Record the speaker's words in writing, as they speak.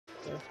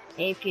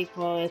Hey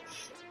people,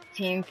 it's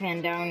Team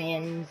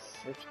Pandonians,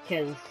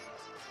 because,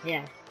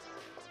 yeah.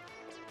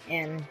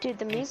 And dude,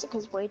 the music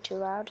is way too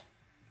loud.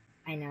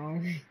 I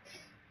know.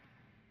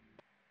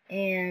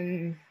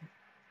 And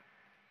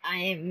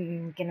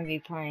I'm gonna be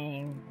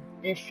playing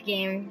this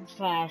game /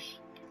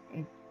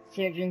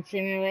 Surgeon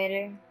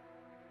Simulator.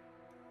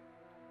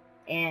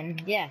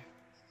 And yeah.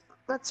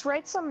 Let's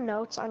write some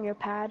notes on your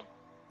pad.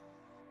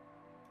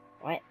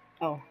 What?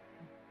 Oh.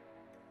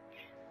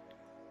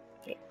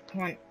 Okay,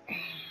 come on.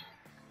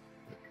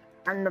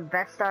 I'm the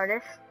best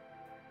artist.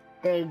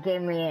 They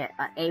gave me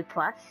an A+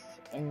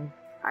 in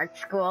art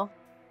school.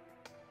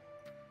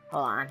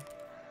 Hold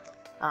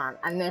on.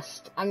 I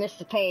missed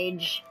the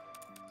page.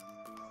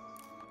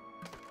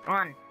 Come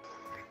on.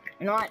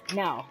 You know what?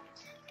 No.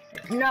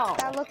 No.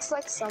 That looks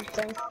like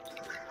something.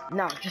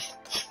 No, just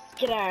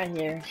get out of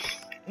here.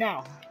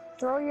 No.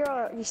 Throw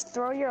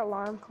your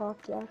alarm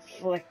clock, yeah.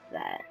 Flick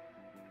that.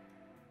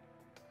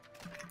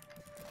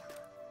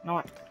 You know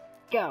what?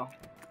 Go.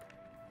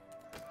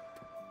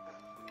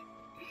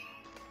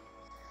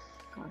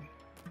 Come on.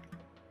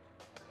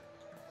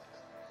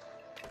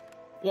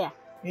 Yeah.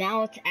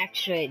 Now let's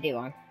actually do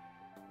one.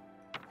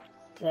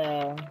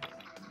 So,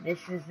 this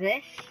is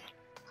this.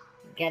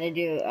 Gotta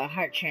do a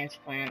heart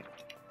transplant.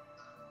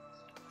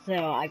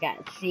 So, I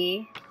got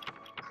C.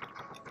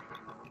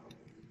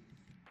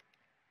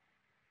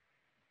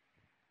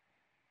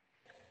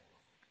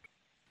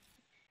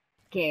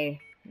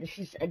 Okay, this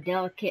is a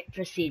delicate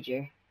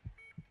procedure.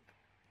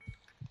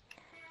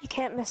 You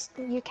can't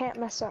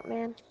mess up,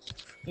 man.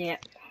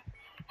 Yep.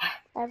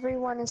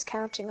 Everyone is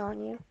counting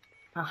on you.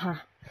 Uh-huh.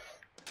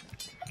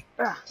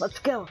 Let's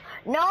go.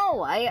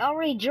 No, I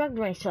already drugged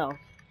myself.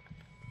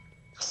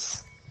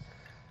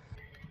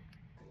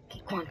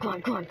 Okay,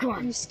 come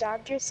on. You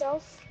stabbed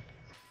yourself?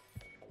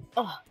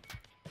 Oh,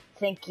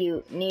 thank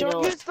you, needle.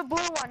 Don't use the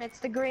blue one, it's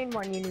the green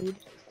one you need.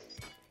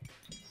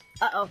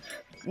 Uh-oh.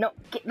 No,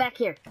 get back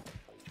here.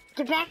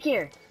 Get back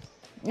here.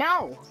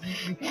 No.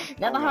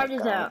 Now the heart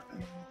is out.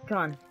 Come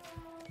on.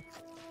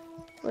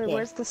 Wait, Okay.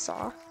 Where's the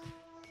saw?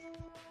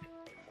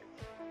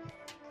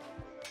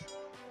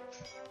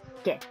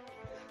 Okay.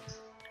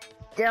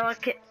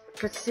 Delicate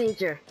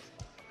procedure.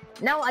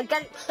 No, I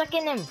got it stuck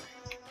in him.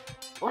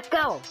 Let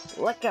go.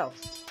 Let go.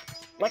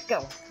 Let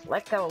go.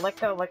 Let go. Let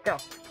go. Let go.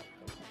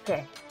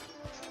 Okay.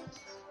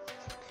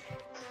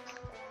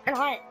 I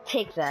want to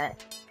take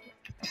that.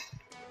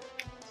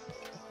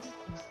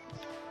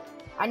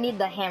 I need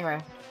the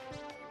hammer.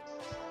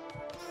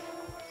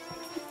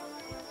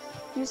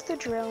 Use the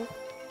drill.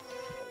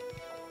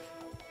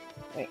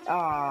 Wait, oh,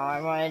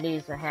 I wanted to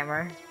use the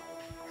hammer.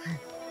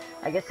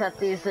 I guess I have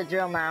to use the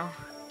drill now.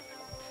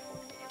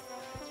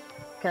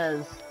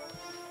 Cause...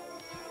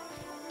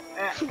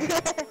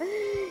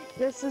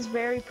 This is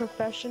very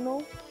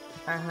professional.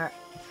 Uh-huh.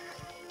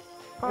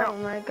 Oh No,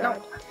 my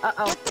god. No.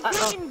 Uh-oh.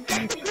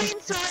 Get the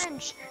green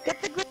syringe!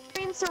 Get the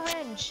green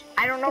syringe!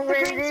 I don't know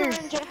where it is. Get the green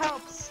syringe, it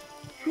helps.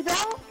 You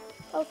don't?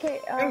 Okay,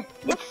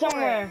 it's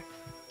somewhere.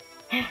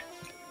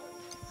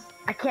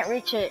 I can't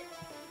reach it.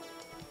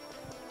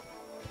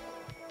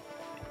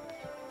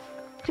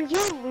 Did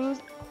you lose?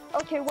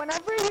 Okay,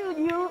 whenever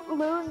you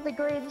lose the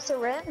green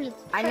syringe,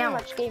 it's pretty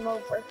much game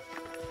over.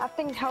 That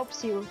thing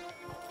helps you.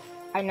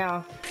 I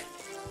know.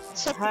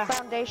 It's like the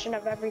foundation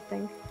of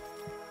everything.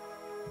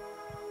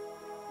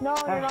 No,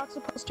 you're not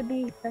supposed to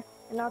be here.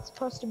 You're not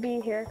supposed to be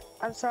here.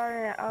 I'm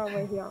sorry. Oh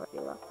wait, he already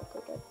left.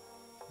 Okay, good.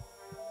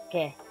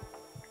 Okay.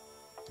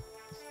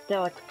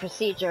 Still like a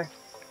procedure.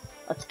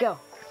 Let's go.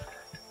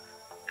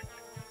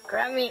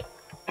 Grab me.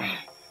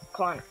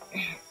 Come on.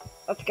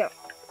 Let's go.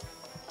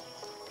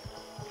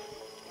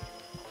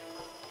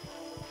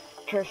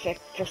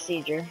 Perfect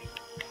procedure.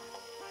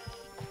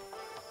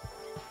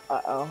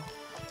 Uh-oh.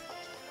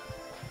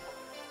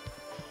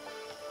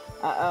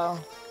 Uh-oh.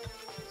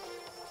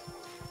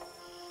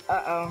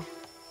 Uh-oh.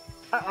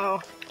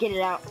 Uh-oh. Get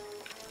it out.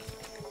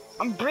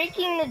 I'm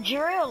breaking the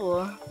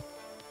drill.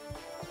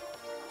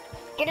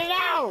 Get it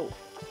out.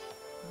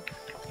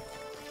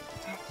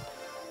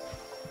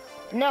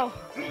 No.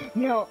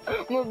 No.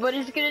 My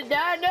buddy's gonna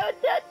die. No,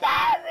 don't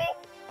die me.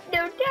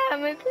 Don't die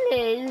me,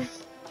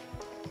 please.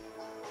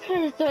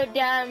 Please don't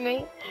die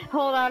me.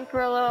 Hold on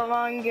for a little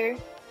longer.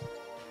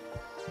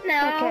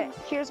 No. Okay,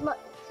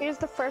 here's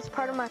the first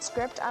part of my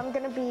script. I'm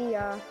gonna be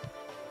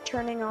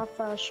turning off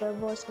share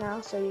voice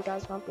now, so you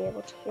guys won't be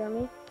able to hear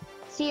me.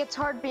 See, it's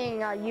hard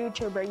being a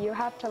YouTuber. You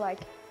have to like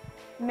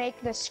make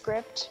the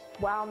script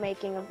while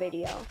making a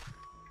video.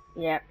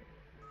 Yep.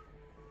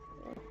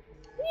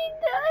 He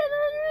died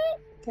on me.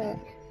 Okay.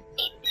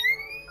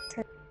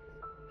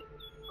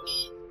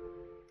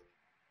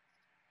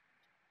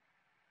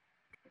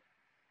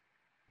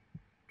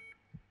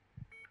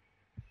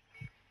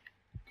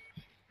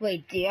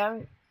 Wait, do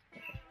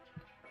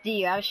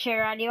you have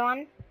share audio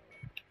on?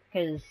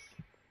 Cause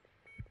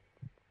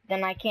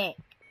then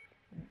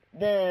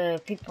the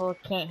people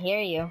can't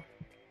hear you.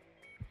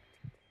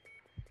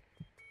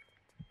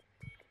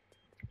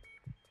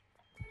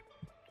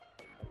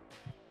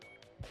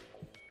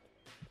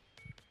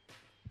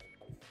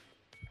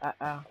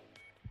 Uh-oh.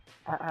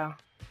 Uh-oh.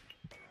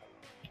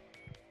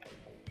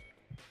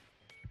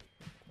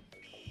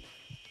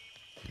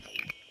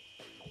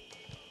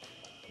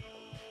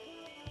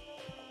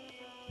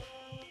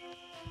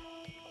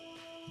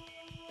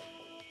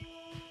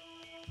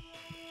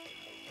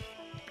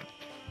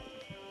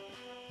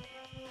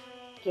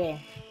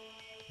 Okay.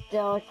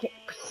 Delicate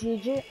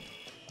procedure.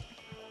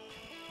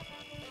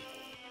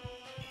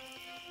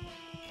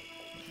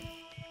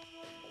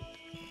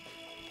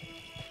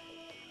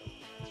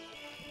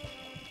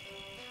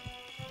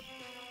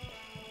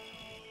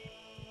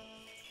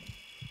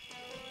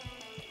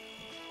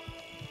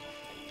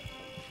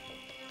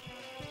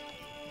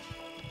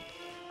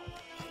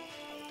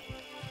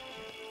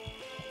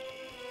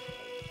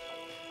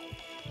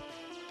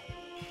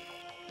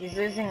 He's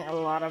losing a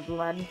lot of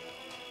blood.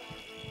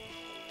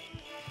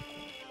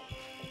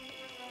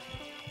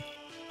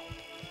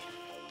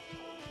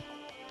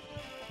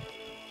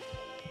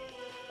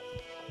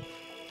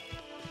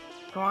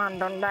 Come on,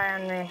 don't die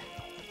on me.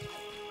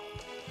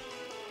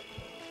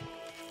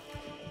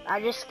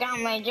 I just got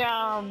my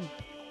job.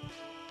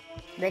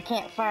 They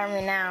can't fire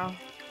me now.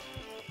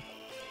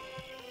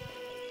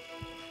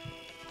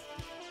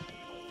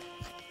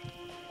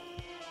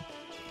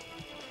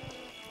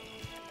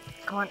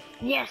 Come on.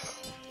 Yes!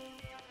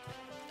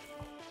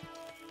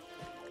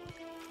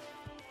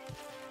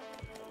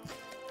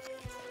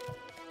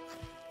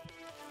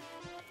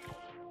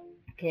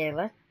 Okay,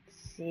 let's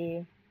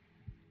see.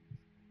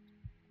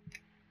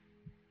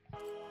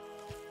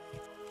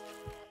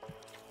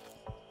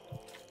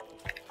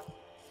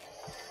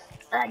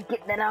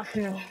 Get that off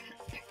me.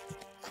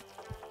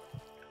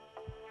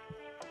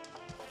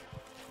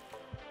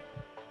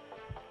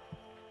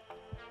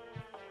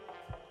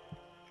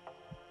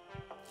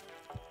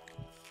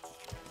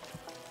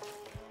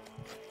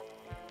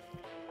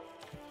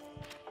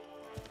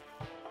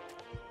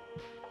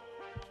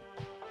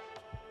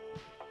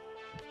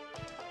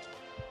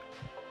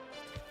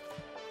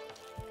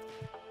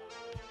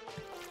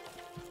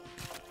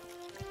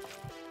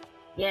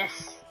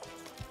 Yes.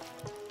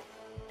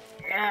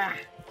 Ah.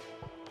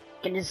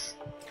 Get his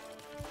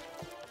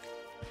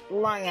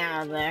lung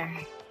out of there.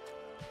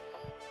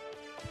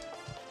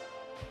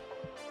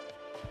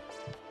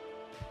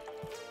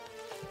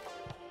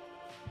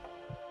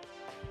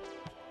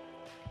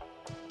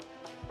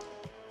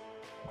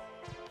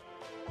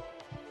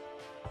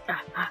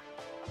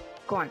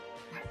 Go on.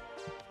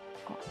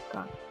 Go on, go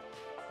on.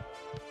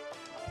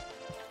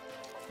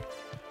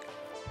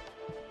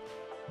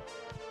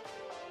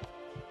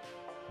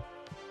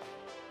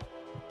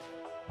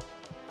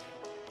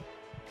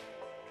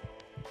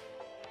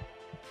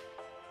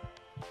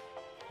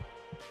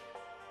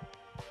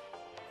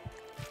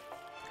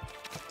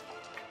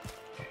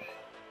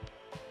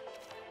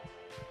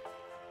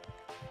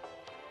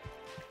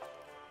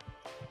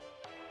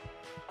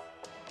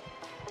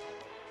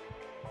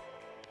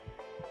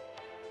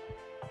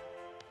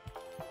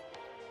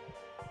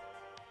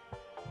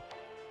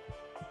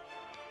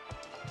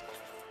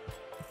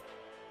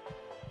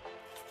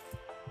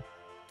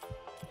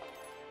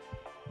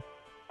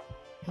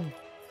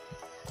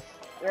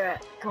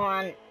 Come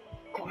on.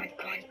 Come on,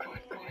 come on, come on,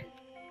 come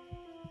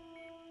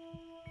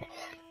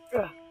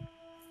on.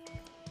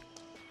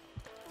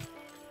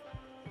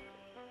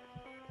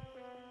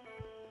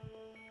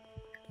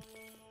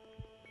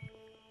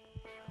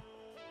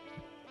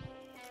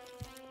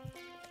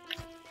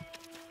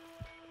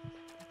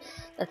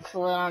 That's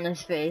flat on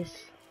his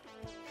face.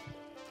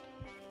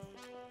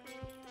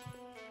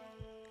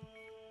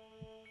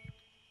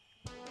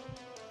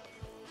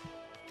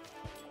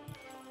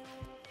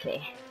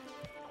 Okay.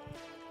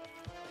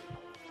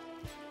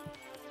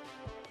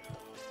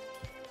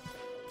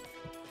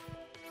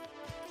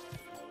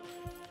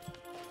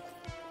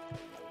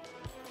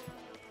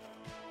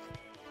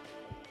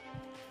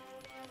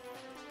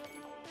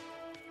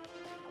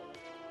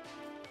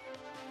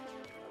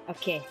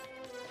 Okay.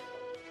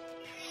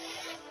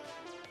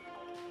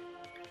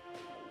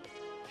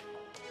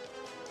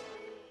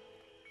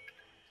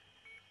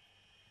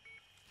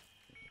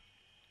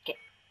 Okay.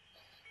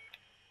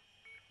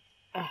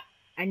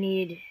 I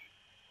need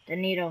the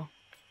needle.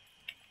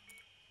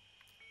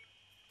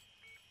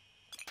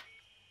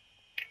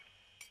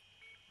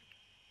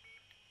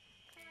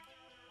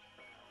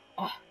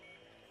 Oh,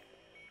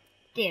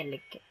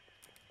 delicate.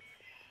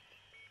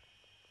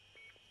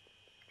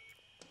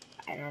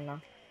 I don't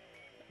know.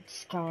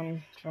 It's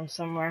coming from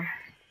somewhere.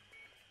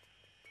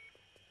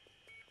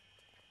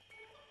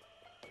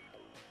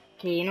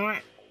 Okay, you know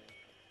what?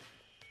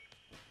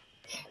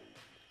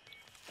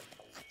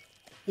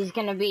 He's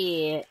gonna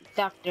be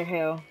Doctor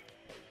Who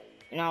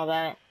and all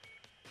that.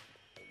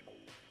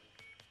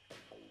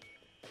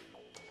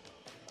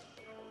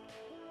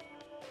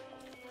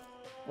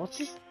 What's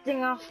this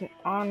thing off me?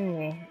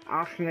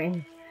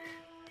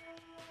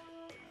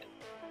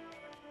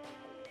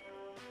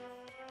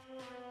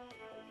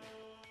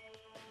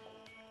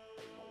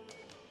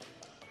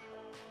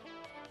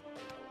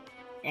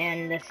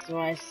 And that's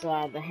why I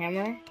saw the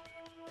hammer.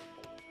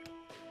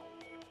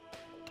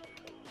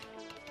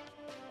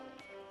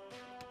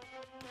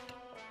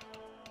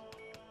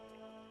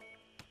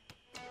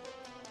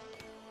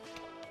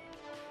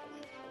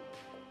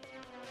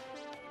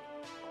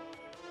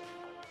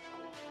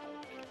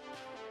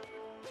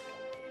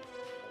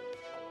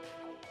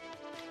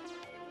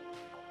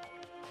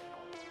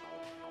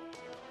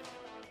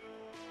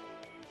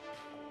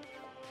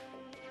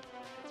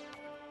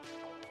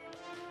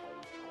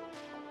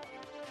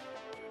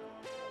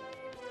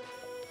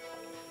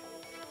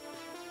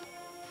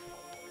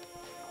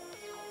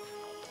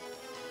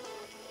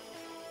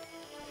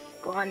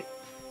 Go on.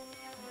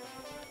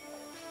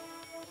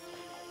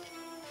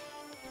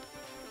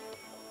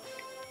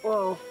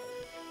 Whoa.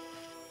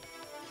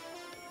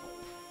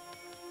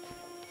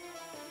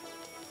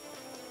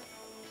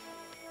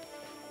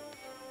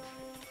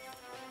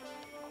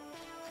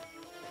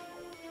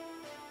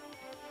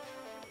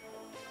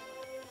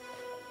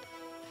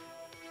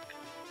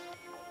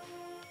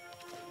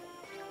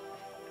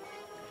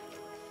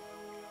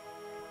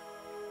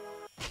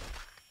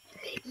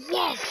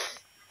 Yes!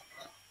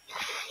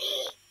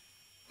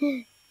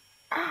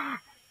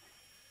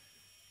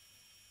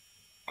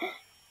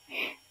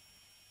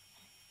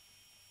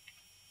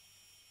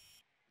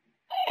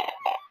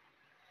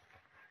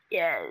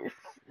 Yes,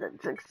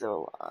 that took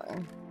so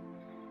long.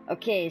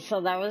 Okay,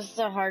 so that was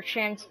the heart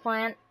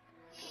transplant,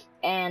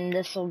 and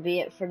this will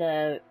be it for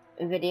the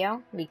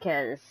video,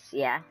 because,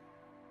 yeah,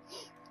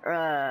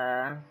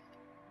 I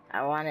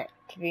want it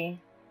to be,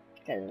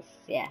 because,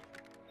 yeah,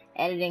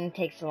 editing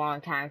takes a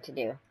long time to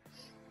do,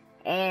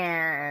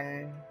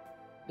 and,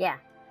 yeah,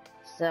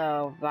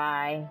 so,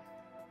 bye,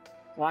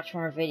 watch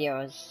more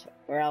videos,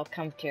 or I'll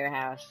come to your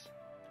house,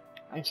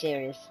 I'm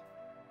serious,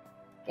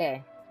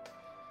 okay,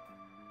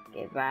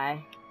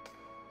 bye.